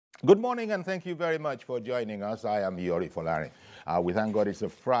Good morning, and thank you very much for joining us. I am Yori Folari. We thank God it's a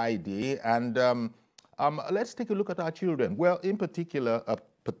Friday, and let's take a look at our children. Well, in particular, a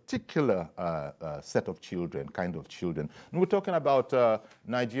particular set of children, kind of children. And we're talking about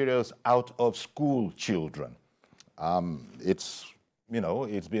Nigeria's out-of-school children. It's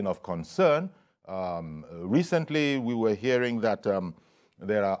been of concern. Recently, we were hearing that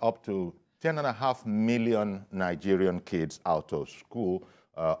there are up to 10.5 million Nigerian kids out of school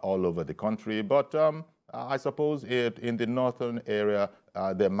all over the country. But I suppose in the northern area,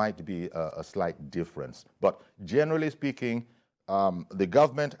 there might be a slight difference. But generally speaking, the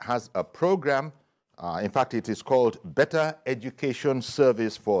government has a program. In fact, it is called Better Education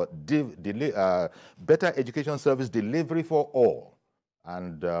Service for Better Education Service Delivery for All.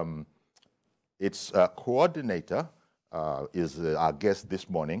 And its coordinator is our guest this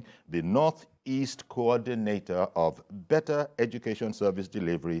morning, the Northeast Coordinator of Better Education Service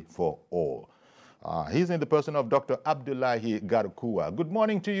Delivery for All. He's in the person of Dr. Abdullahi Garkuwa. Good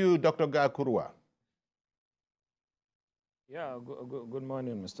morning to you, Dr. Garkuwa. Yeah, good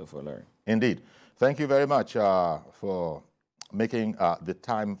morning, Mr. Folari. Indeed. Thank you very much for making the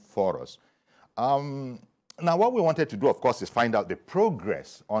time for us. Now, what we wanted to do, of course, is find out the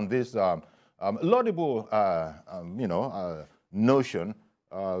progress on this laudable, notion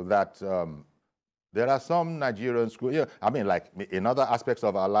that there are some Nigerian schools. Yeah, I mean, like in other aspects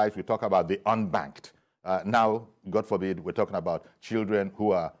of our lives, we talk about the unbanked. Now, God forbid, we're talking about children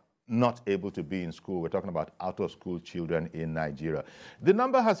who are not able to be in school. We're talking about out-of-school children in Nigeria. The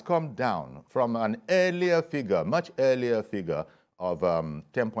number has come down from an earlier figure, much earlier figure of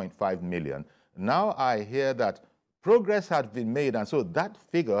 10.5 million. Now I hear that progress has been made, and so that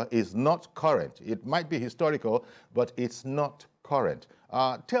figure is not current. It might be historical, but it's not current.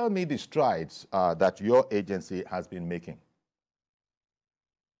 Tell me the strides that your agency has been making.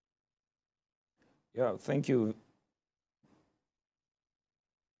 Yeah, thank you.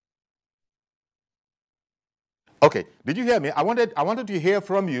 Okay, did you hear me? I wanted to hear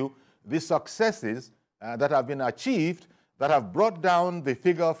from you the successes that have been achieved that have brought down the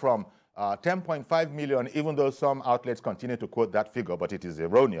figure from 10.5 million, even though some outlets continue to quote that figure, but it is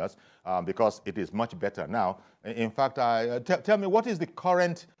erroneous because it is much better now. In fact, tell me, what is the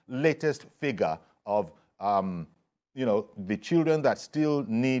current latest figure of the children that still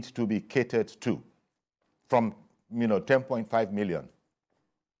need to be catered to from 10.5 million?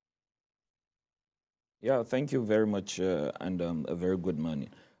 Yeah, thank you very much, and a very good morning.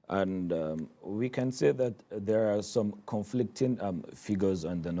 And we can say that there are some conflicting figures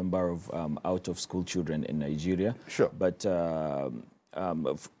on the number of out-of-school children in Nigeria. Sure. But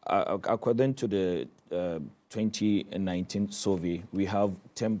according to the 2019 survey, we have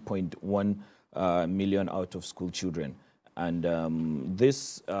 10.1 million out-of-school children. And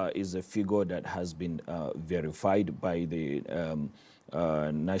this is a figure that has been verified by the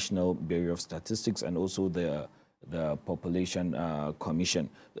National Bureau of Statistics and also the Population Commission.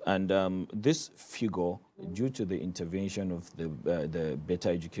 And this figure, due to the intervention of the Better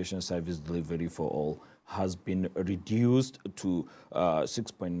Education Service Delivery for All, has been reduced to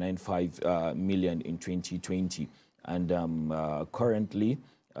 6.95 million in 2020. And currently,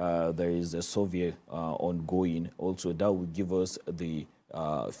 there is a survey ongoing also that will give us the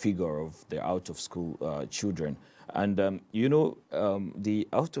figure of the out-of-school children. And, the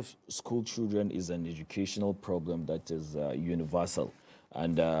out-of-school children is an educational problem that is universal.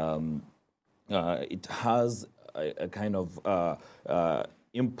 And it has a kind of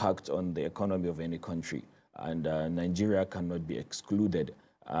impact on the economy of any country. And Nigeria cannot be excluded.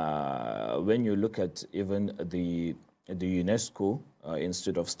 When you look at even the UNESCO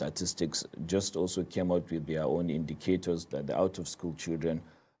Institute of Statistics just also came out with their own indicators that the out-of-school children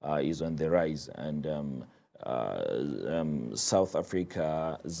is on the rise. And South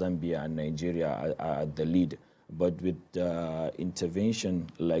Africa, Zambia, and Nigeria are at the lead. But with intervention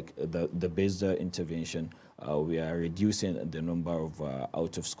like the BESDA intervention, we are reducing the number of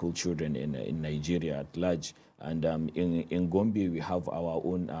out-of-school children in Nigeria at large. And in Gombe, we have our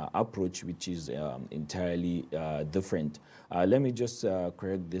own approach, which is entirely different. Let me just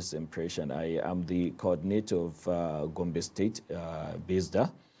correct this impression. I am the coordinator of Gombe State,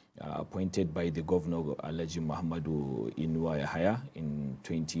 BESDA, appointed by the governor, Alhaji Muhammadu Inuwa Yahaya, in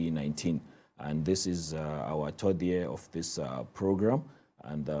 2019. And this is our third year of this program.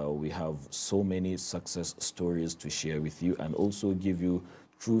 And we have so many success stories to share with you and also give you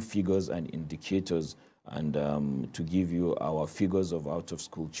true figures and indicators and to give you our figures of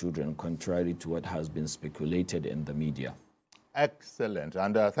out-of-school children, contrary to what has been speculated in the media. Excellent.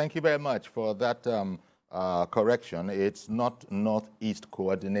 And thank you very much for that correction, it's not Northeast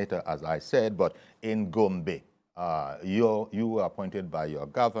Coordinator, as I said, but in Gombe. You were appointed by your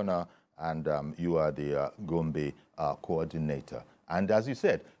governor, and you are the Gombe coordinator. And as you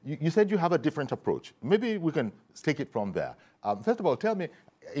said, you said you have a different approach. Maybe we can take it from there. First of all, tell me,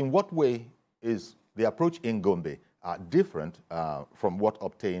 in what way is the approach in Gombe different from what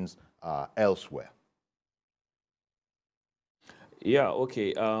obtains elsewhere? Yeah,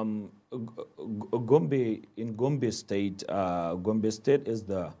 okay. Gombe, in Gombe State is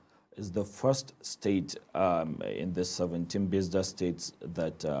the first state in the 17 BISDA states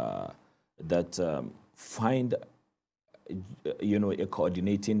that find a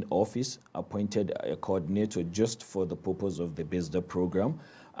coordinating office, appointed a coordinator just for the purpose of the BISDA program,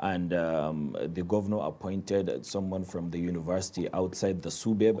 and the governor appointed someone from the university outside the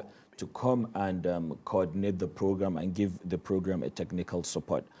SUBEB to come and coordinate the program and give the program a technical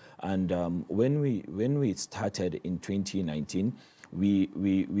support. And when we started in 2019,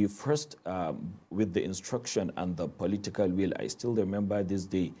 we first, with the instruction and the political will, I still remember this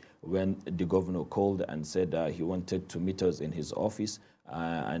day when the governor called and said he wanted to meet us in his office,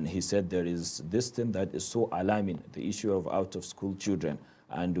 and he said there is this thing that is so alarming, the issue of out-of-school children,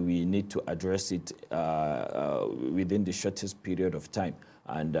 and we need to address it within the shortest period of time.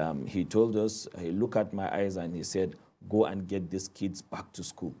 And he told us, he looked at my eyes and he said, go and get these kids back to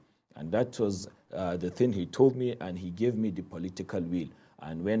school. And that was the thing he told me, and he gave me the political will.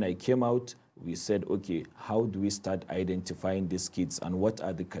 And when I came out, we said, okay, how do we start identifying these kids and what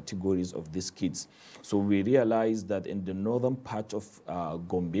are the categories of these kids? So we realized that in the northern part of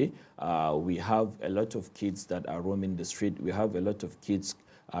Gombe, we have a lot of kids that are roaming the street. We have a lot of kids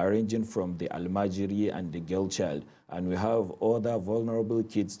ranging from the Almajiri and the girl child. And we have other vulnerable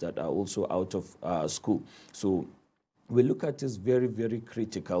kids that are also out of school. So we look at this very, very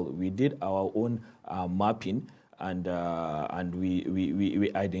critical. We did our own mapping, and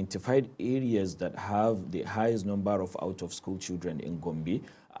we identified areas that have the highest number of out-of-school children in Gombe,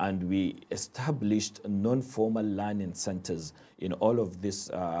 and we established non-formal learning centers in all of these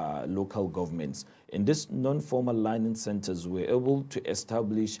local governments. In these non-formal learning centers, we were able to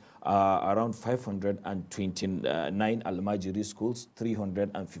establish around 529 Almajiri schools,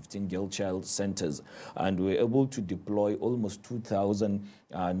 315 girl child centers, and we were able to deploy almost 2,000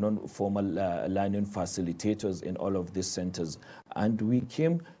 non-formal learning facilitators in all of these centers. And we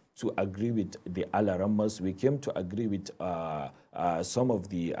came to agree with the Alaramas, we came to agree with some of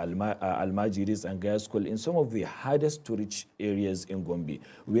the Almajiris and Gaya School in some of the hardest to reach areas in Gombe,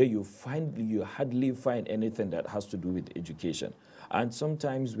 where you hardly find anything that has to do with education. And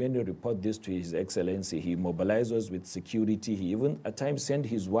sometimes when you report this to His Excellency, he mobilizes us with security. He even at times sent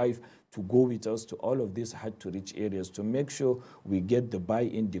his wife to go with us to all of these hard to reach areas to make sure we get the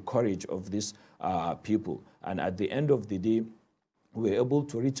buy-in, the courage of these people. And at the end of the day, we're able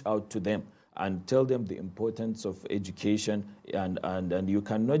to reach out to them and tell them the importance of education, and you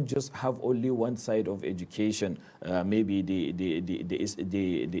cannot just have only one side of education, maybe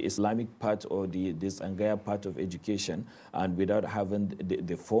the Islamic part or this Angaya part of education, and without having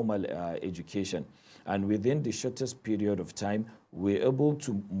the formal education. And within the shortest period of time, we're able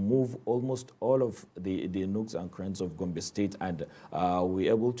to move almost all of the nooks and crannies of Gombe State, and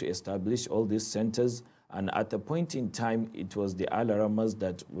we're able to establish all these centers. And at a point in time, it was the Alaramas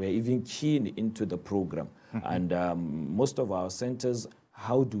that were even keen into the program. And most of our centers,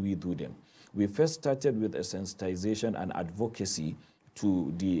 how do we do them? We first started with a sensitization and advocacy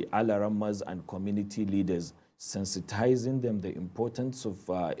to the Alaramas and community leaders, sensitizing them the importance of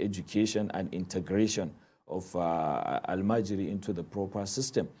education and integration of Almajiri into the proper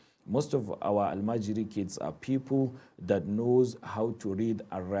system. Most of our Almajiri kids are people that knows how to read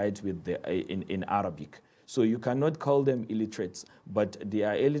and write with in Arabic. So you cannot call them illiterates, but they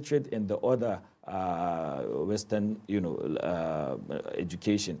are illiterate in the other Western,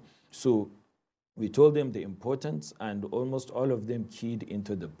 education. So we told them the importance, and almost all of them keyed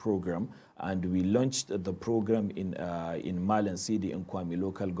into the program. And we launched the program in Malan City in Kwame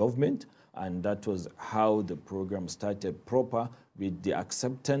local government. And that was how the program started proper, with the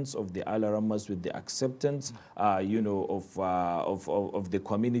acceptance of the Alaramas, with the acceptance, of the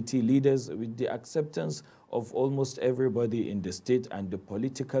community leaders, with the acceptance of almost everybody in the state, and the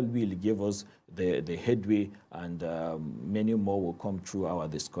political will gave us the headway, and many more will come through our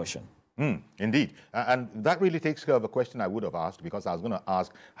discussion. Indeed. And that really takes care of a question I would have asked, because I was going to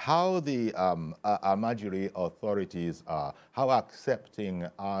ask how the Almajiri authorities are, how accepting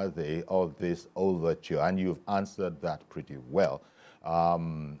are they of this overture? And you've answered that pretty well.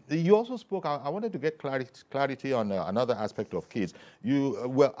 You also spoke, I wanted to get clarity on another aspect of kids.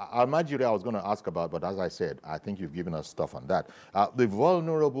 Well, Almajiri I was going to ask about, but as I said, I think you've given us stuff on that. The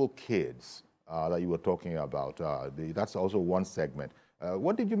vulnerable kids that you were talking about, that's also one segment.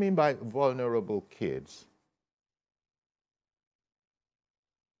 What did you mean by vulnerable kids?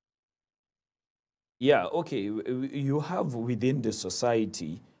 Yeah, okay. You have within the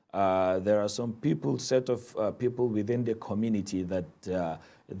society, there are some people, set of people within the community that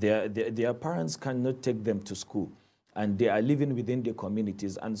their parents cannot take them to school. And they are living within the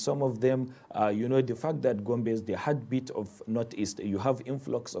communities. And some of them, you know, the fact that Gombe is the heartbeat of Northeast, you have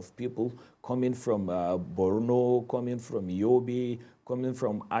influx of people coming from Borno, coming from Yobe, coming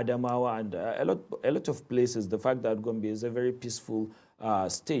from Adamawa, and a lot of places. The fact that Gombe is a very peaceful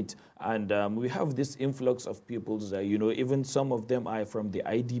state. And we have this influx of people, you know, even some of them are from the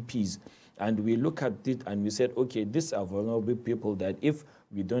IDPs. And we look at it and we said, okay, these are vulnerable people that if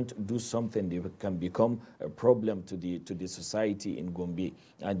we don't do something, they can become a problem to the society in Gombe.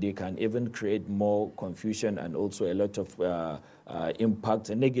 And they can even create more confusion and also a lot of impact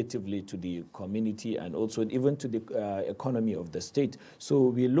negatively to the community and also even to the economy of the state. So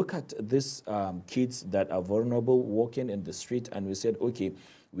we look at these kids that are vulnerable walking in the street and we said, okay,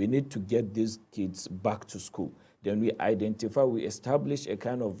 we need to get these kids back to school. Then we establish a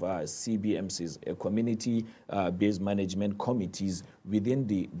kind of CBMCs, a community-based management committees within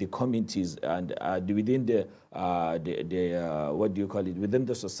the communities and within the what do you call it, within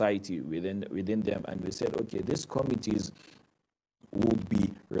the society, within them. And we said, okay, these committees will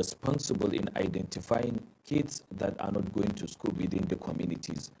be responsible in identifying kids that are not going to school within the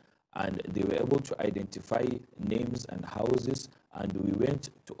communities. And they were able to identify names and houses, and we went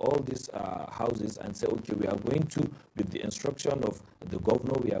to all these houses and said, okay, we are going to, with the instruction of the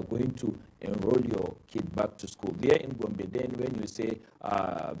governor, we are going to enroll your kid back to school. There in Gombe, then when you say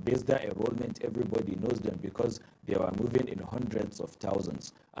BESDA enrollment, everybody knows them because they were moving in hundreds of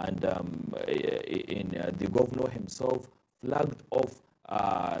thousands. And the governor himself flagged off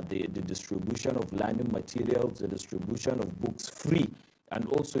the distribution of learning materials, the distribution of books free, and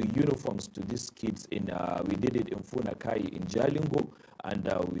also uniforms to these kids. We did it in Funakai, in Jalingo, and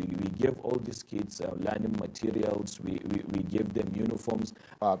we gave all these kids learning materials. We gave them uniforms.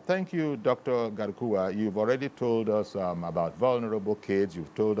 Thank you, Dr. Garkuwa. You've already told us about vulnerable kids.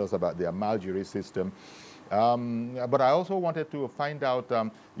 You've told us about the Almajiri system. But I also wanted to find out,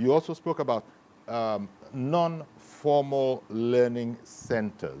 you also spoke about non-formal learning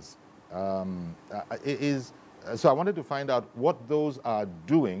centers. So I wanted to find out what those are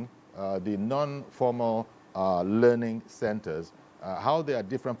doing, the non-formal learning centers, how they are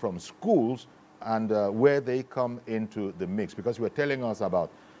different from schools and where they come into the mix. Because you were telling us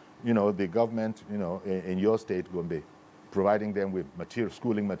about, you know, the government, you know, in your state, Gombe, providing them with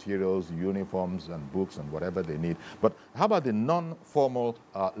schooling materials, uniforms and books and whatever they need. But how about the non-formal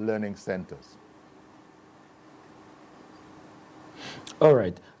learning centers? All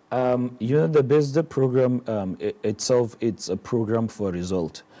right. You know, the BESDA program itself, it's a program for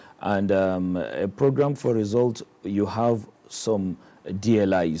result. And a program for result, you have some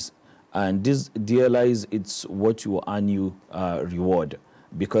DLIs. And these DLIs, it's what you earn you reward.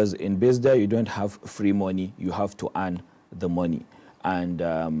 Because in BESDA, you don't have free money, you have to earn the money. And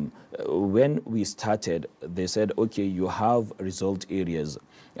when we started, they said, okay, you have result areas.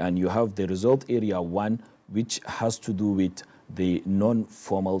 And you have the result area 1, which has to do with the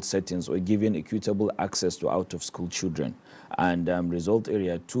non-formal settings or giving equitable access to out-of-school children. And result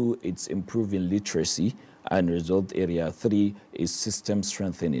area 2, it's improving literacy. And result area 3 is system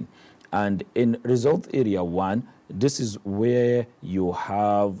strengthening. And in result area 1, this is where you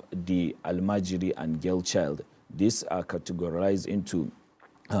have the Almajiri and girl child. These are categorized into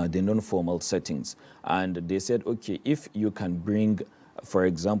the non-formal settings. And they said, okay, if you can bring, for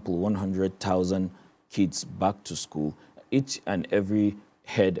example, 100,000 kids back to school, each and every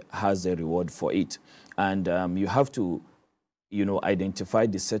head has a reward for it. And you have to, you know, identify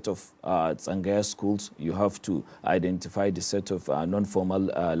the set of Tsangaya schools. You have to identify the set of non-formal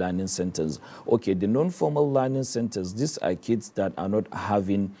learning centers. Okay, the non-formal learning centers, these are kids that are not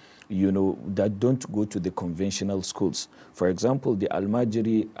having, you know, that don't go to the conventional schools. For example, the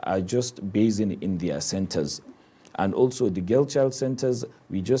Almajiri are just based in their centers. And also the girl child centers,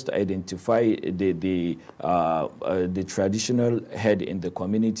 we just identify the traditional head in the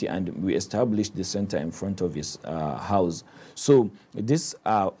community and we establish the center in front of his house. So these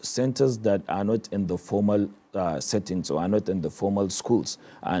are centers that are not in the formal settings or are not in the formal schools.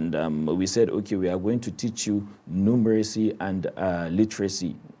 And we said, okay, we are going to teach you numeracy and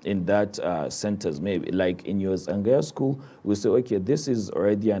literacy in that centers. Maybe like in your Zangaya school, we say, okay, this is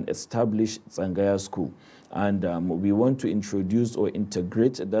already an established Zangaya school, and we want to introduce or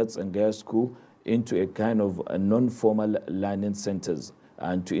integrate that Zangaya school into a kind of a non-formal learning centers,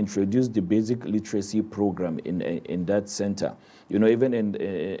 and to introduce the basic literacy program in that center. You know, even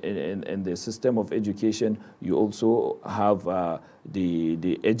in the system of education, you also have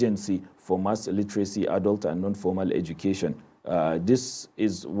the agency for mass literacy, adult and non-formal education. This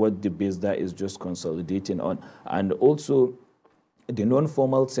is what the BESDA is just consolidating on. And also, the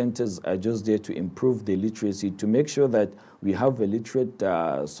non-formal centers are just there to improve the literacy, to make sure that we have a literate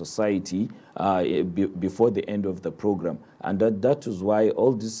society before the end of the program. And that is why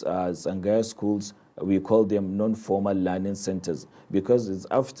all these Zangaya schools, we call them non-formal learning centers, because it's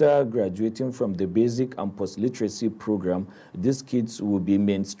after graduating from the basic and post-literacy program, these kids will be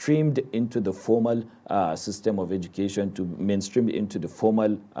mainstreamed into the formal system of education, to mainstream into the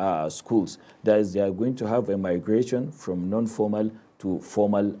formal schools. That is, they are going to have a migration from non-formal to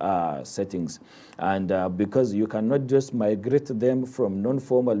formal settings. And because you cannot just migrate them from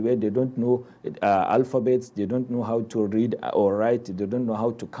non-formal, where they don't know alphabets, they don't know how to read or write, they don't know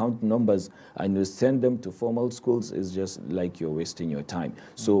how to count numbers, and you send them to formal schools, is just like you're wasting your time.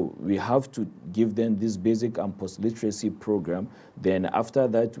 So we have to give them this basic and post-literacy program. Then after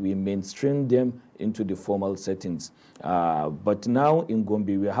that, we mainstream them into the formal settings. But now in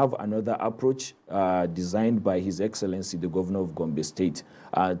Gombe, we have another approach designed by His Excellency, the Governor of Gombe State,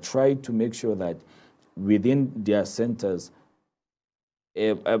 try to make sure that within their centers,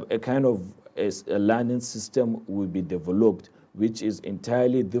 a kind of a learning system will be developed, which is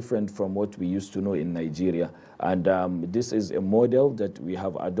entirely different from what we used to know in Nigeria. And this is a model that we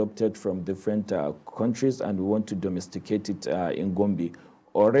have adopted from different countries, and we want to domesticate it in Gombe.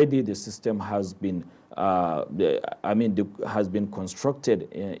 Already the system has been has been constructed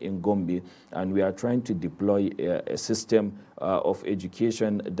in Gombe, and we are trying to deploy a system of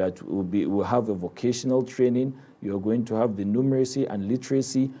education that will have a vocational training. You're going to have the numeracy and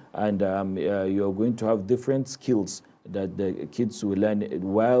literacy, and you're going to have different skills that the kids will learn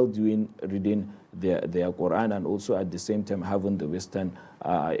while reading their Quran, and also at the same time having the Western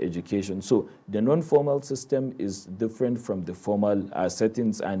education. So the non-formal system is different from the formal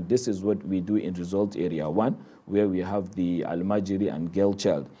settings, and this is what we do in Result Area 1, where we have the Almajiri and Girl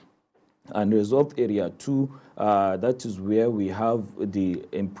Child. And Result Area 2, that is where we have the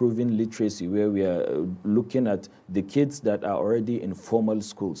improving literacy, where we are looking at the kids that are already in formal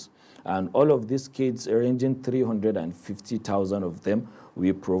schools. And all of these kids, ranging 350,000 of them,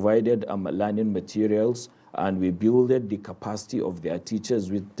 we provided learning materials, and we built the capacity of their teachers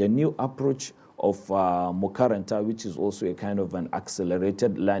with the new approach of Mokaranta, which is also a kind of an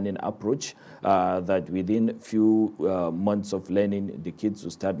accelerated learning approach, that within few months of learning, the kids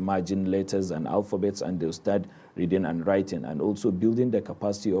will start merging letters and alphabets, and they'll start reading and writing, and also building the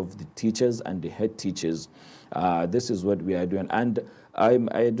capacity of the teachers and the head teachers. This is what we are doing. And I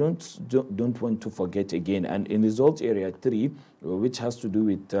don't want to forget again, and in Result Area 3, which has to do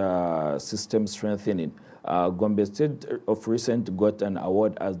with system strengthening, Gombe State of recent got an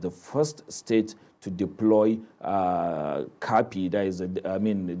award as the first state to deploy CAPI, that is,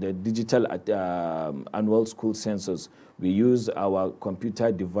 the digital annual school census. We use our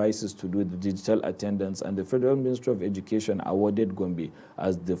computer devices to do the digital attendance, and the Federal Ministry of Education awarded Gombe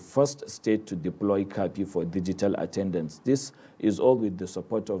as the first state to deploy CAPI for digital attendance. This is all with the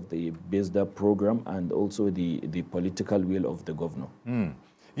support of the BESDA program and also the political will of the governor.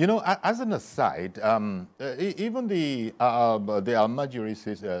 You know, as an aside, even the Almajiri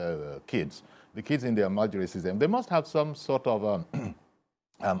kids, the kids in the Almajiri system, they must have some sort of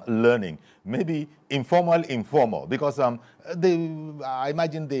learning, maybe informal, because I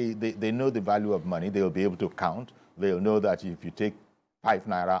imagine they know the value of money. They'll be able to count. They'll know that if you take 5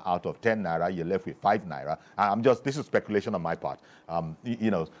 naira out of 10 naira, you're left with 5 naira. This is speculation on my part.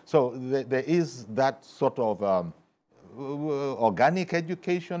 You know, so there is that sort of organic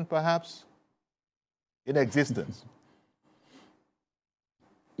education, perhaps, in existence.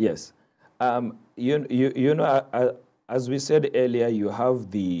 Yes. You know, as we said earlier, you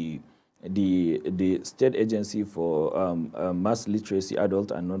have the state agency for mass literacy,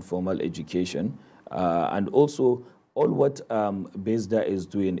 adult and non-formal education, and also all what BESDA is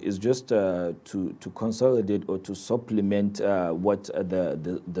doing is just to consolidate or to supplement what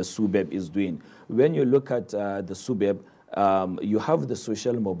the SUBEB is doing. When you look at the SUBEB, you have the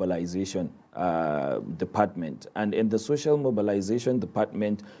social mobilization department, and in the social mobilization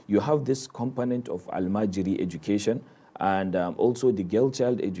department, you have this component of Almajiri education and also the girl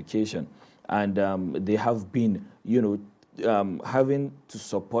child education, and they have been, you know, having to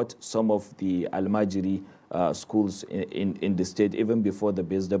support some of the Almajiri schools in the state even before the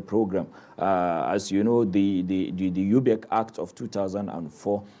BESDA program. As you know, the UBEC Act of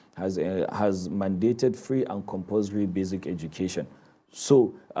 2004 has mandated free and compulsory basic education.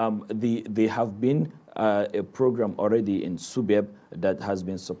 So they have been a program already in SUBEB that has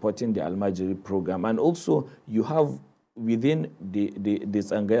been supporting the Almajiri program. And also you have within the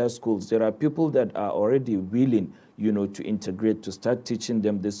Sangaya schools, there are people that are already willing, to integrate, to start teaching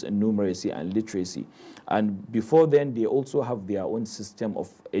them this numeracy and literacy. And before then, they also have their own system of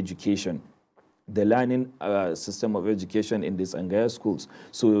education, the learning system of education in the Sangaya schools.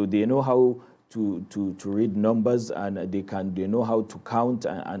 So they know how to read numbers, and they know how to count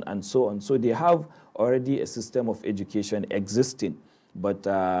and so on. So they have already a system of education existing, but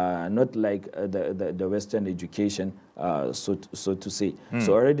not like the Western education, so to say.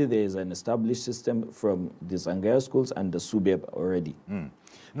 So already there is an established system from the Sangaya schools and the SUBEB already.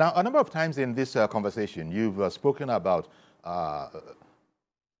 Now, a number of times in this conversation, you've spoken about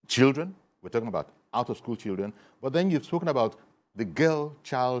children. We're talking about out-of-school children, but then you've spoken about the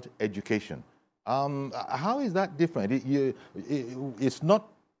girl-child education. How is that different? It's not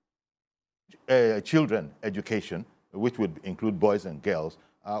children education, which would include boys and girls.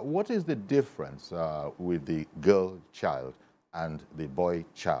 What is the difference with the girl child and the boy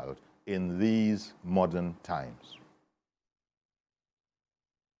child in these modern times?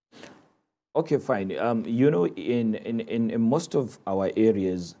 Okay, fine. In most of our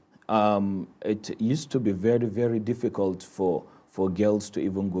areas, it used to be very, very difficult for girls to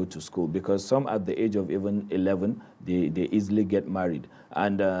even go to school, because some at the age of even 11, they easily get married.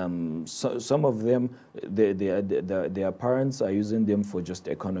 And some of them, their parents are using them for just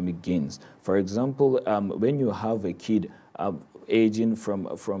economic gains. For example, when you have a kid aging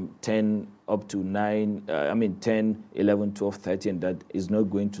from 10 up to 10, 11, 12, 13, that is not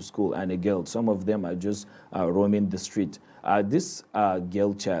going to school, and a girl, some of them are just roaming the street. This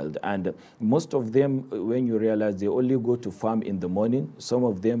girl child, and most of them, when you realize, they only go to farm in the morning. Some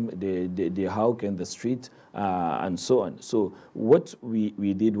of them, they hawk in the street, and so on. So what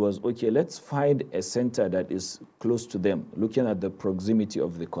we did was, okay, let's find a center that is close to them, looking at the proximity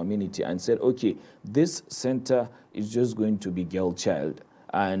of the community, and said, okay, this center is just going to be girl child,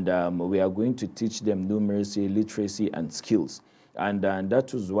 and we are going to teach them numeracy, literacy, and skills. And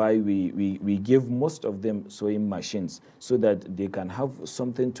that is why we give most of them sewing machines, so that they can have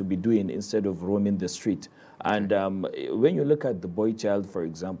something to be doing instead of roaming the street. And when you look at the boy child, for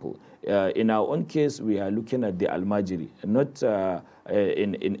example, in our own case, we are looking at the Almajiri. Not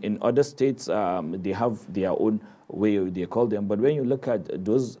in other states, they have their own way they call them. But when you look at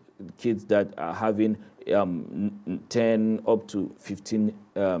those kids that are having 10 up to 15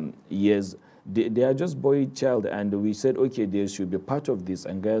 years, they are just boy child, and we said, okay, they should be part of these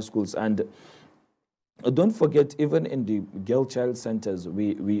Sangaya schools. And don't forget, even in the girl child centers,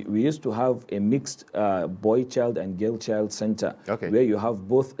 we used to have a mixed boy child and girl child center, where you have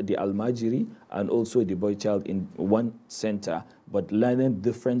both the Almajiri and also the boy child in one center, but learning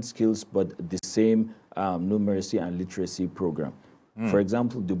different skills, but the same numeracy and literacy program. For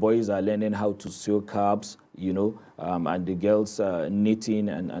example, the boys are learning how to sew caps, and the girls knitting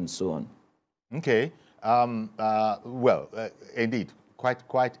and so on. Okay. Indeed,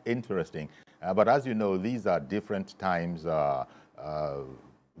 quite interesting. But as you know, these are different times.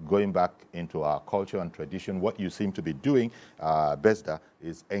 Going back into our culture and tradition, what you seem to be doing, BESDA,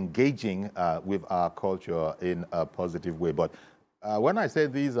 is engaging with our culture in a positive way. But when I say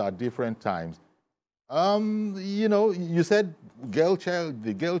these are different times, you said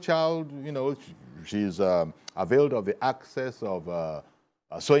the girl child, she's availed of the access of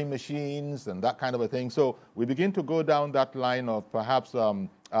sewing machines and that kind of a thing. So we begin to go down that line of perhaps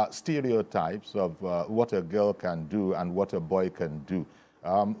stereotypes of what a girl can do and what a boy can do.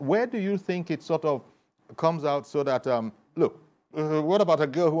 Where do you think it sort of comes out so that, look, what about a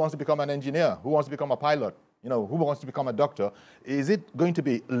girl who wants to become an engineer, who wants to become a pilot, who wants to become a doctor? Is it going to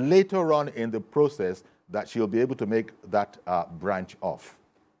be later on in the process that she'll be able to make that branch off?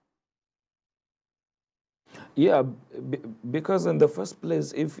 Yeah, because in the first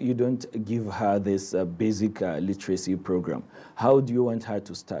place, if you don't give her this basic literacy program, how do you want her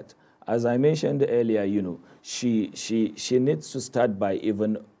to start? As I mentioned earlier, she needs to start by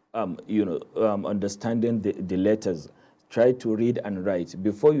even, understanding the letters. Try to read and write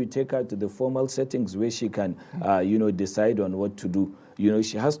before you take her to the formal settings where she can, decide on what to do.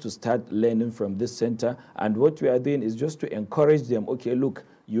 She has to start learning from this center. And what we are doing is just to encourage them. Okay, look,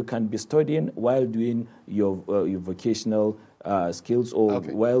 you can be studying while doing your vocational skills or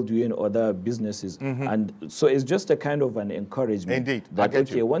Okay. while doing other businesses. And so it's just a kind of an encouragement. Indeed, I That, get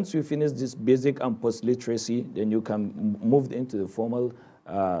okay, you. once you finish this basic and post-literacy, then you can move into the formal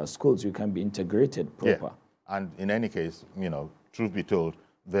schools. You can be integrated proper. Yeah. And in any case, you know, truth be told,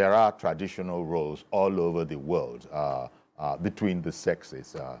 there are traditional roles all over the world between the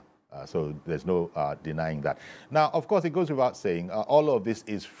sexes. So there's no denying that. Now, of course, it goes without saying, all of this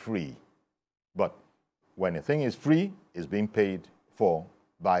is free. But when a thing is free, it's being paid for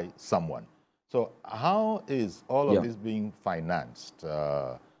by someone. So how is all of this being financed?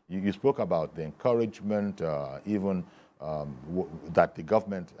 You spoke about the encouragement, even that the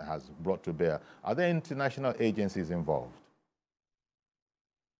government has brought to bear. Are there international agencies involved?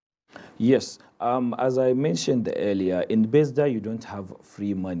 Yes. As I mentioned earlier, in BESDA, you don't have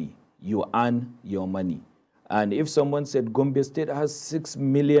free money. You earn your money. And if someone said Gombe State has 6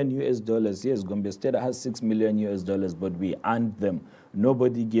 million US dollars, yes, Gombe State has 6 million US dollars, but we earned them.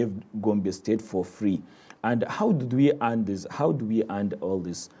 Nobody gave Gombe State for free. And how did we earn this? How do we earn all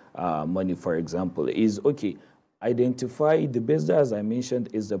this money, for example? Is, okay, identify the BESDA, as I mentioned,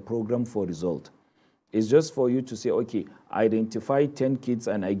 is a program for result. It's just for you to say, okay, identify 10 kids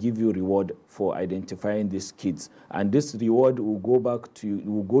and I give you reward for identifying these kids. And this reward will go back to,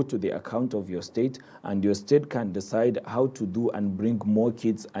 will go to the account of your state, and your state can decide how to do and bring more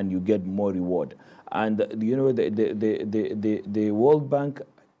kids, and you get more reward. And you know, the World Bank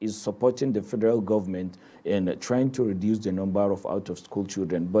is supporting the federal government in trying to reduce the number of out-of-school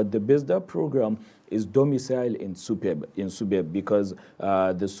children. But the BESDA program is domiciled in SUBEB, because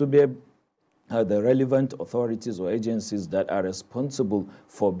the SUBEB the relevant authorities or agencies that are responsible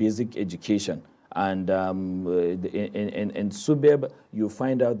for basic education. And in SUBEB, you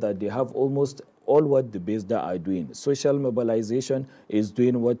find out that they have almost all what the BESDA are doing. Social mobilization is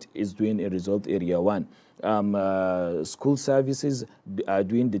doing what is doing in Result Area 1. School services are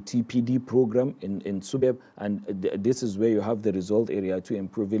doing the TPD program in SUBEB, and this is where you have the Result Area 2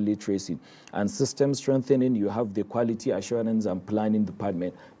 improving literacy. And system strengthening, you have the quality assurance and planning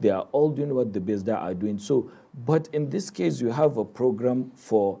department. They are all doing what the BESDA are doing. So, but in this case, you have a program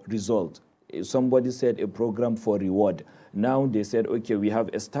for result. Somebody said a program for reward. Now they said, okay, we have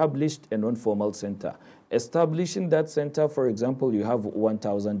established a non-formal center. Establishing that center, for example, you have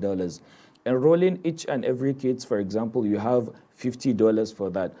 $1,000. Enrolling each and every kid, for example, you have $50 for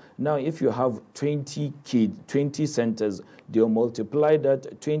that. Now, if you have 20 kids, 20 centers, they'll multiply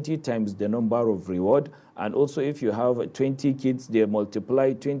that 20 times the number of reward. And also, if you have 20 kids, they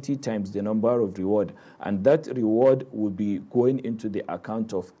multiply 20 times the number of reward. And that reward will be going into the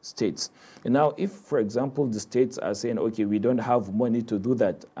account of states. And now, if, for example, the states are saying, okay, we don't have money to do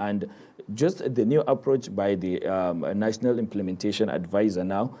that, and just the new approach by the National Implementation Advisor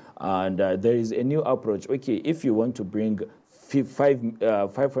now, and there is a new approach. Okay, if you want to bring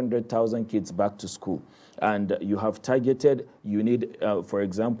 500,000 kids back to school, and you have targeted, you need, for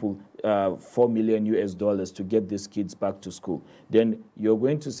example, $4 million US to get these kids back to school. Then you're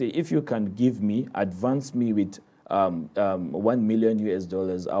going to say, if you can give me, advance me with $1 million US,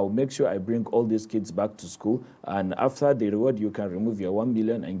 I'll make sure I bring all these kids back to school. And after the reward, you can remove your 1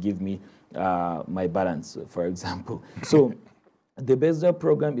 million and give me my balance, for example. So the BESDA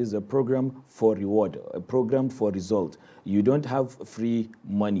program is a program for reward, a program for result. You don't have free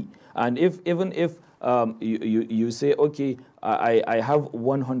money. And even if you say, okay, I have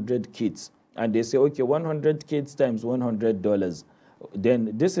 100 kids, and they say, okay, 100 kids times $100, then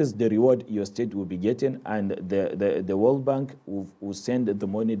this is the reward your state will be getting, and the World Bank will send the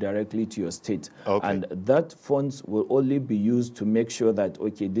money directly to your state. Okay. And that funds will only be used to make sure that,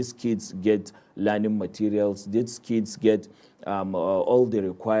 okay, these kids get learning materials, these kids get all the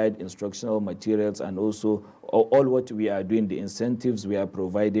required instructional materials, and also all what we are doing, the incentives we are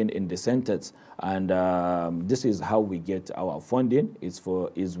providing in the centers. And this is how we get our funding. Is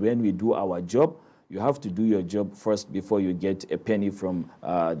when we do our job. You have to do your job first before you get a penny from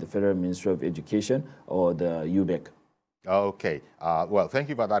the Federal Ministry of Education or the UBEC. Okay. Well, thank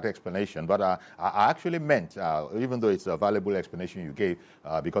you for that explanation. But I actually meant, even though it's a valuable explanation you gave,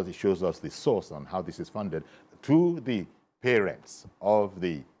 because it shows us the source on how this is funded, to the parents of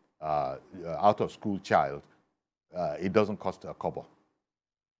the out-of-school child, it doesn't cost a kobo.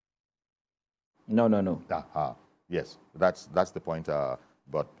 No. Yes, that's the point.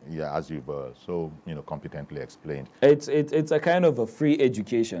 But yeah, as you've so competently explained, it's a kind of a free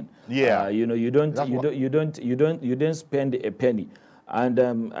education. Yeah, you don't spend a penny. And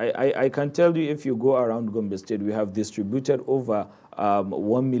I can tell you, if you go around Gombe State, we have distributed over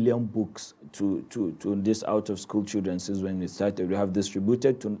 1 million books to this out-of-school children since when we started. We have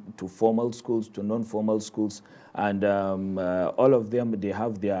distributed to formal schools, to non-formal schools, and all of them, they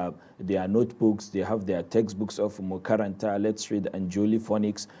have their notebooks, they have their textbooks of Mokaranta, Let's Read, and Jolly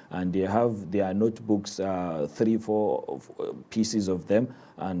Phonics, and they have their notebooks, 3-4 pieces of them,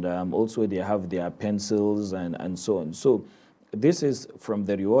 and also they have their pencils and so on. So this is from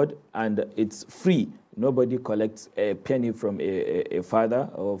the reward, and it's free. Nobody collects a penny from a father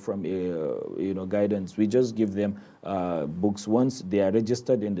or from a guidance. We just give them books once they are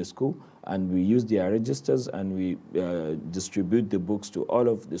registered in the school, and we use their registers, and we distribute the books to all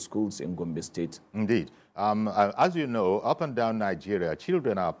of the schools in Gombe State. Indeed. As you know, up and down Nigeria,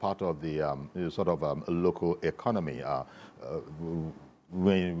 children are part of the sort of local economy.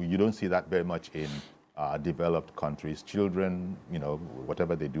 You don't see that very much in developed countries. Children,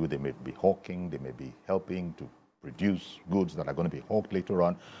 whatever they do, they may be hawking, they may be helping to produce goods that are going to be hawked later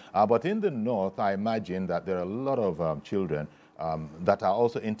on. But in the north, I imagine that there are a lot of children that are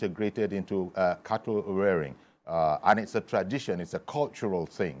also integrated into cattle rearing. And it's a tradition, it's a cultural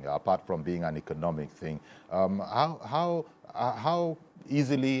thing, apart from being an economic thing. How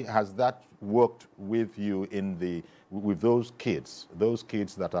easily has that worked with you with those kids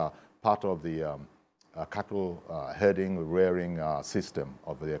that are part of the cattle herding, rearing system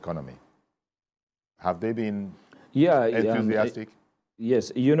of the economy? Have they been enthusiastic?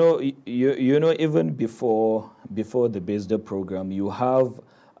 Yes, even before the BESDA program, you have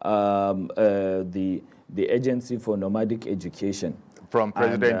the Agency for Nomadic Education. From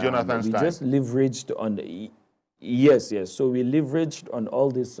President Jonathan Stein. We just leveraged on yes. So we leveraged on all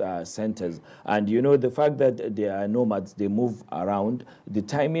these centers. And the fact that they are nomads, they move around, the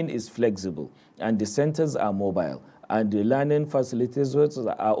timing is flexible, and the centers are mobile. And the learning facilitators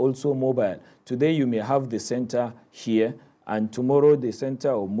are also mobile. Today you may have the center here, and tomorrow the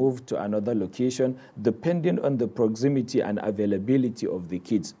center will move to another location, depending on the proximity and availability of the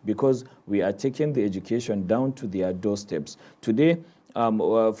kids, because we are taking the education down to their doorsteps. Today,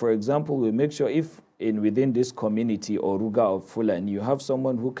 for example, we make sure if within this community or Ruga or Fulani, you have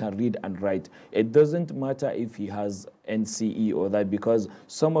someone who can read and write. It doesn't matter if he has NCE or that, because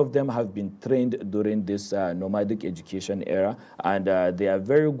some of them have been trained during this nomadic education era, and they are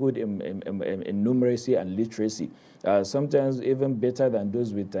very good in numeracy and literacy. Sometimes even better than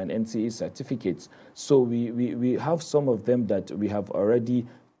those with an NCE certificate. So we have some of them that we have already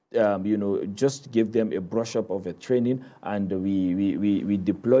just give them a brush up of a training, and we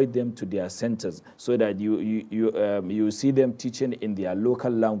deployed them to their centers so that you see them teaching in their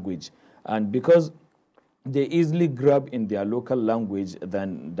local language, and because they easily grab in their local language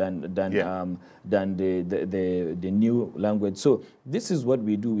than the new language. So this is what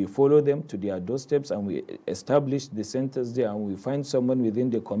we do. We follow them to their doorsteps, and we establish the centers there, and we find someone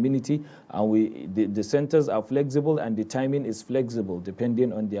within the community, and the centers are flexible, and the timing is flexible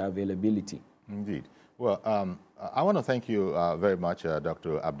depending on their availability. Indeed. Well, I want to thank you very much,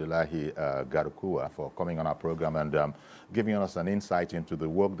 Dr. Abdullahi Garkuwa, for coming on our program and giving us an insight into the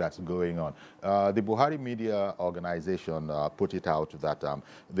work that's going on. The Buhari Media Organization put it out that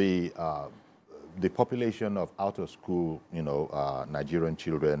the population of out-of-school, Nigerian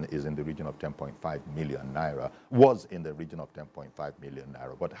children is in the region of 10.5 million naira, was in the region of 10.5 million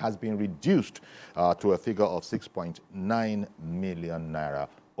naira, but has been reduced to a figure of 6.9 million naira,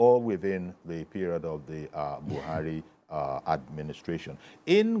 all within the period of the Buhari administration.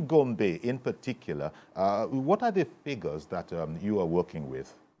 In Gombe, in particular, what are the figures that you are working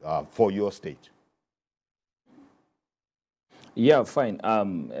with for your state? Yeah, fine.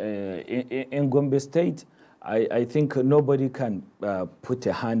 In Gombe State, I think nobody can put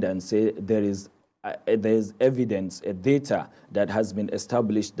a hand and say there is evidence, data that has been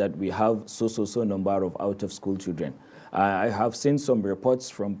established that we have so number of out-of-school children. I have seen some reports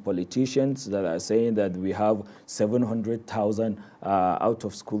from politicians that are saying that we have 700,000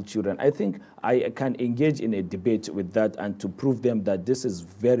 out-of-school children. I think I can engage in a debate with that and to prove them that this is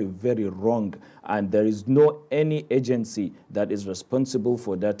very, very wrong, and there is no any agency that is responsible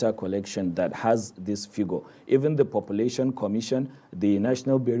for data collection that has this figure. Even the Population Commission, the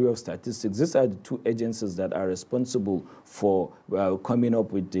National Bureau of Statistics, these are the two agencies that are responsible for coming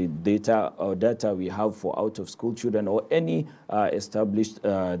up with the data we have for out-of-school children or any established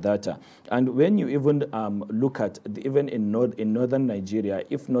data. And when you even look at even in northern Nigeria,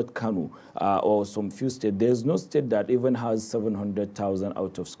 if not Kano or some few states, there's no state that even has 700,000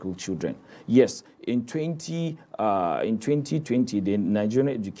 out-of-school children. Yes, in 2020, the Nigerian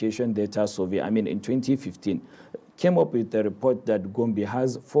Education Data Survey, in 2015, came up with a report that Gombe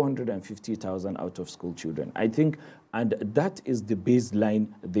has 450,000 out-of-school children. I think And that is the baseline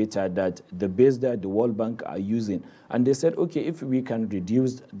data that the BESDA, the World Bank are using. And they said, okay, if we can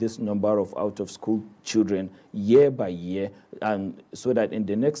reduce this number of out-of-school children year by year, and so that in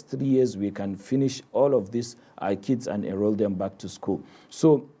the next 3 years we can finish all of these kids and enroll them back to school.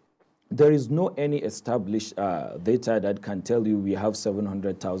 So there is no any established data that can tell you we have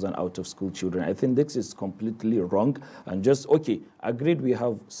 700,000 out-of-school children. I think this is completely wrong. And just, okay, agreed we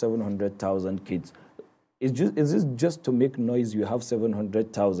have 700,000 kids. Is this just to make noise you have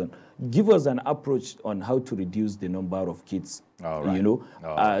 700,000? Give us an approach on how to reduce the number of kids. All right. You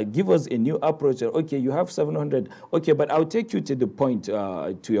know, give us a new approach. Okay, you have 700. Okay, but I'll take you to the point,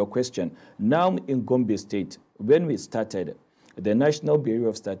 to your question. Now in Gombe State, when we started, the National Bureau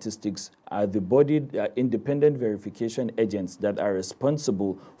of Statistics are the body, independent verification agents that are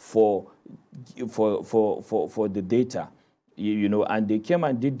responsible for the data, you know, and they came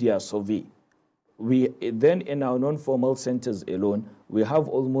and did their survey. We then, in our non-formal centers alone, we have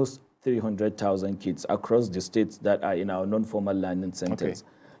almost 300,000 kids across the states that are in our non-formal learning centers.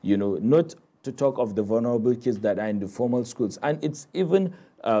 Okay. You know, not to talk of the vulnerable kids that are in the formal schools. And it's even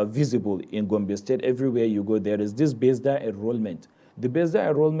visible in Gombe State. Everywhere you go, there is this BESDA enrollment. The BESDA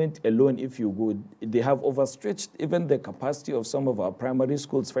enrollment alone, if you go, they have overstretched even the capacity of some of our primary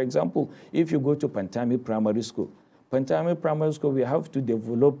schools. For example, if you go to Pantami Primary School, we have to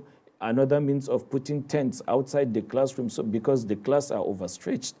develop another means of putting tents outside the classroom because the classes are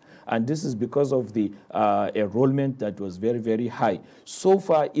overstretched. And this is because of the enrollment that was very, very high. So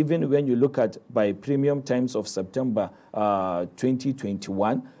far, even when you look at by premium times of September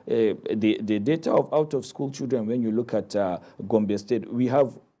 2021, the data of out-of-school children, when you look at Gombe State, we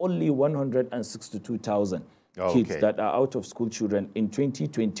have only 162,000. Kids that are out of school children in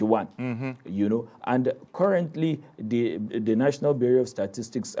 2021, you know, and currently the National Bureau of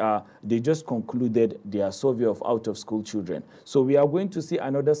Statistics they just concluded their survey of out of school children. So we are going to see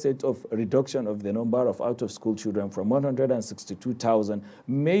another set of reduction of the number of out of school children from 162,000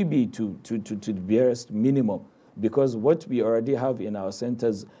 maybe to the barest minimum, because what we already have in our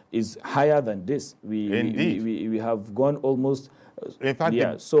centers is higher than this. We have gone almost. In fact,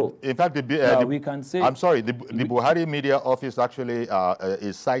 yeah, we can say. I'm sorry, the Buhari Media Office actually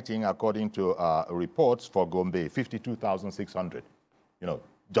is citing, according to reports for Gombe, 52,600. You know,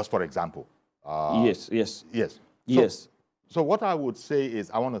 just for example. Yes. So what I would say is,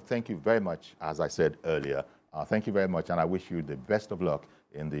 I want to thank you very much, as I said earlier. Thank you very much, and I wish you the best of luck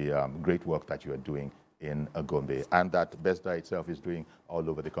in the great work that you are doing in Gombe, and that BESDA itself is doing all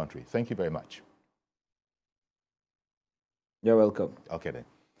over the country. Thank you very much. You're welcome. Okay, then.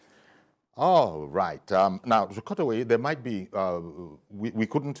 All right. Now, to cut away, there might be, we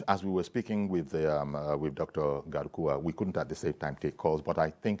couldn't, as we were speaking with Dr. Garkuwa, we couldn't at the same time take calls, but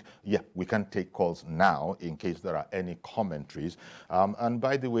I think, yeah, we can take calls now in case there are any commentaries. And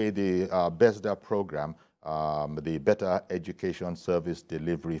by the way, the BESDA program, the Better Education Service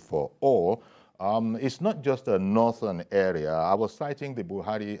Delivery for All, it's not just a northern area. I was citing the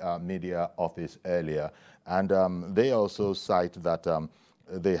Buhari Media Office earlier, and they also cite that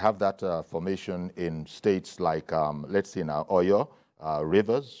they have that formation in states like, let's see now, Oyo,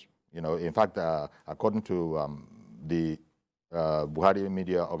 Rivers. You know, in fact, according to the Buhari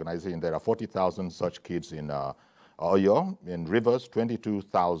Media Organization, there are 40,000 such kids in Oyo, in Rivers,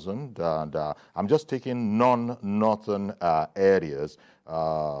 22,000. And I'm just taking non-northern areas,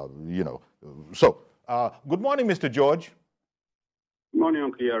 you know. So, good morning, Mr. George. Good morning,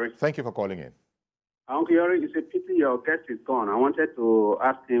 Uncle Yori. Thank you for calling in. Uncle Yori, it's a pity your guest is gone. I wanted to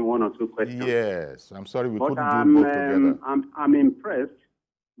ask him one or two questions. Yes, I'm sorry we couldn't do both together. I'm impressed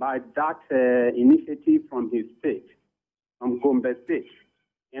by that initiative from his state, from Gombe State,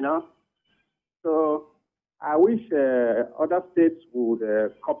 you know. So I wish other states would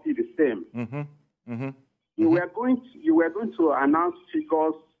copy the same. You were going to announce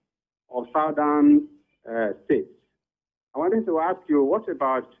figures of southern states. I wanted to ask you, what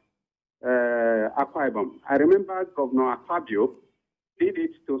about Akwa Ibom? I remember Governor Akpabio did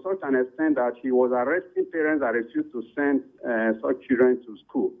it to such an extent that he was arresting parents that refused to send such children to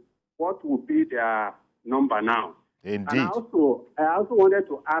school. What would be their number now? Indeed. And I also wanted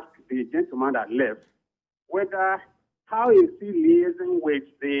to ask the gentleman that left how is he liaising with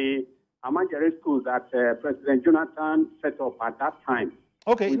the Amajere schools that President Jonathan set up at that time?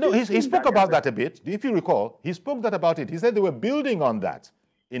 Okay, no, he spoke about that a bit. If you recall, he spoke about it. He said they were building on that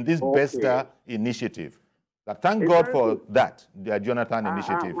in this BESDA initiative. But thank God for that, their Jonathan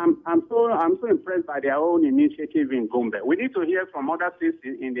initiative. I'm so impressed by their own initiative in Gombe. We need to hear from other states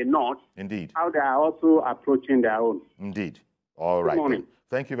in the north. Indeed. How they are also approaching their own. Indeed. All right. Good morning.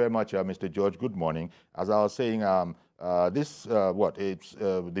 Thank you very much, Mr. George. Good morning. As I was saying, the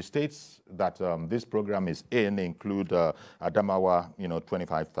states that this program is in include Adamawa,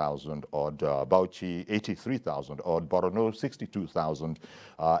 25,000 odd, Bauchi, 83,000 odd, Borno, 62,000,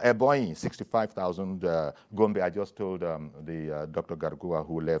 Ebonyi, 65,000, Gombe. I just told Dr. Gargua,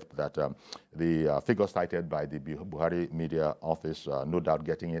 who left, that the figure cited by the Buhari Media Office, no doubt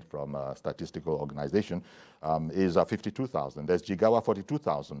getting it from a statistical organization, is 52,000. There's Jigawa,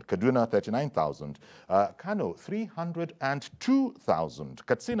 42,000, Kaduna, 39,000, Kano, 302,000,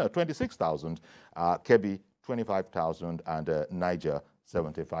 Katsina, 26,000, Kebbi, 25,000, and Niger,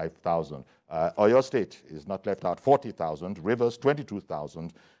 75,000. Oyo State is not left out, 40,000, Rivers,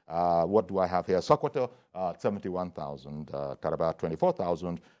 22,000. What do I have here? Sokoto, 71,000, Taraba,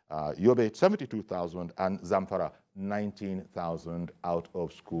 24,000, Yobe, 72,000, and Zamfara, 19,000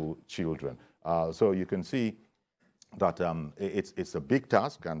 out-of-school children. So you can see that it's a big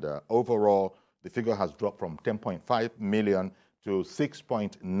task, and overall, the figure has dropped from 10.5 million to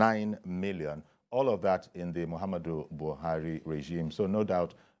 6.9 million. All of that in the Muhammadu Buhari regime. So no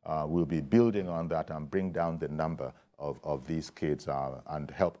doubt we'll be building on that and bring down the number of these kids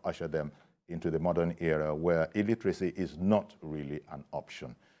and help usher them into the modern era where illiteracy is not really an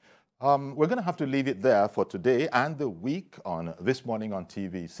option. We're going to have to leave it there for today and the week on This Morning on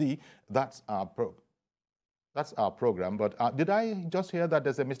TVC. That's our program. But did I just hear that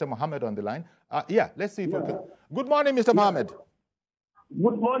there's a Mr. Mohammed on the line? Yeah, let's see if we can. Good morning, Mr. Mohammed.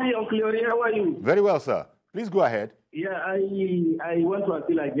 Good morning, Uncle Yori. How are you? Very well, sir. Please go ahead. Yeah, I want to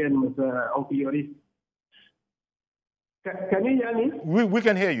appeal again, Mr. Uncle Yori. Can you hear me? We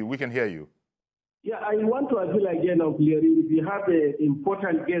can hear you. We can hear you. Yeah, I want to appeal again, Uncle Yori. If you have an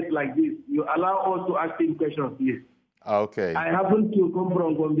important guest like this, you allow us to ask him questions, please. Okay. I happen to come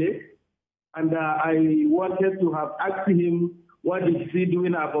from Gombe, and I wanted to have asked him what is he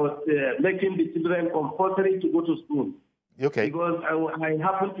doing about making the children compulsory to go to school. Okay. Because I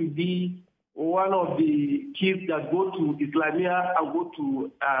happen to be one of the kids that go to Islamia and go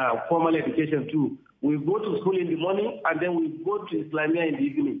to formal education too. We go to school in the morning and then we go to Islamia in the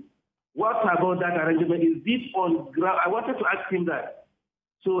evening. What about that arrangement? Is this on ground? I wanted to ask him that.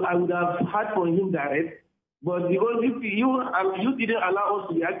 So I would have heard from him direct. But because if you didn't allow us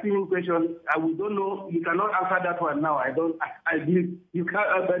to be asking him questions, we don't know. You cannot answer that one now. I believe you can't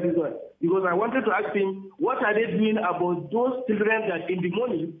answer this one. Because I wanted to ask him, what are they doing about those children that in the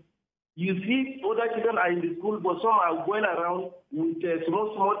morning, you see other children are in the school, but some are going around with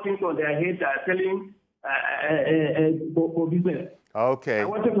small things on their head that are selling for business. Okay. I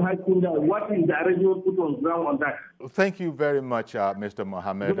wanted to ask him that what is the arrangement put on ground on that? Thank you very much, Mr.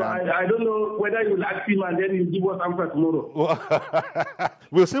 Mohammed. I don't know whether you'll ask him and then he'll give us answer tomorrow.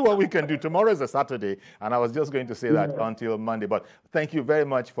 We'll see what we can do. Tomorrow is a Saturday, and I was just going to say that until Monday. But thank you very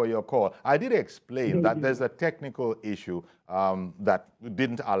much for your call. I did explain that there's a technical issue that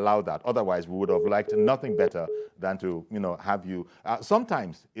didn't allow that. Otherwise, we would have liked nothing better than to, have you.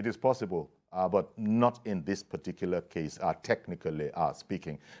 Sometimes it is possible. But not in this particular case, technically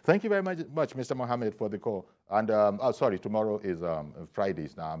speaking. Thank you very much, Mr. Mohammed, for the call. And sorry, tomorrow is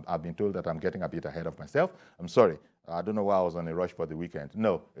Fridays. Now, I've been told that I'm getting a bit ahead of myself. I'm sorry. I don't know why I was on a rush for the weekend.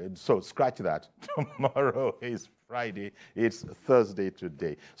 No, so scratch that. Tomorrow is Friday. It's Thursday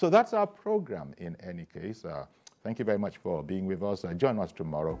today. So that's our program in any case. Thank you very much for being with us. Join us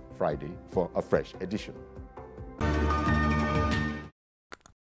tomorrow, Friday, for a fresh edition.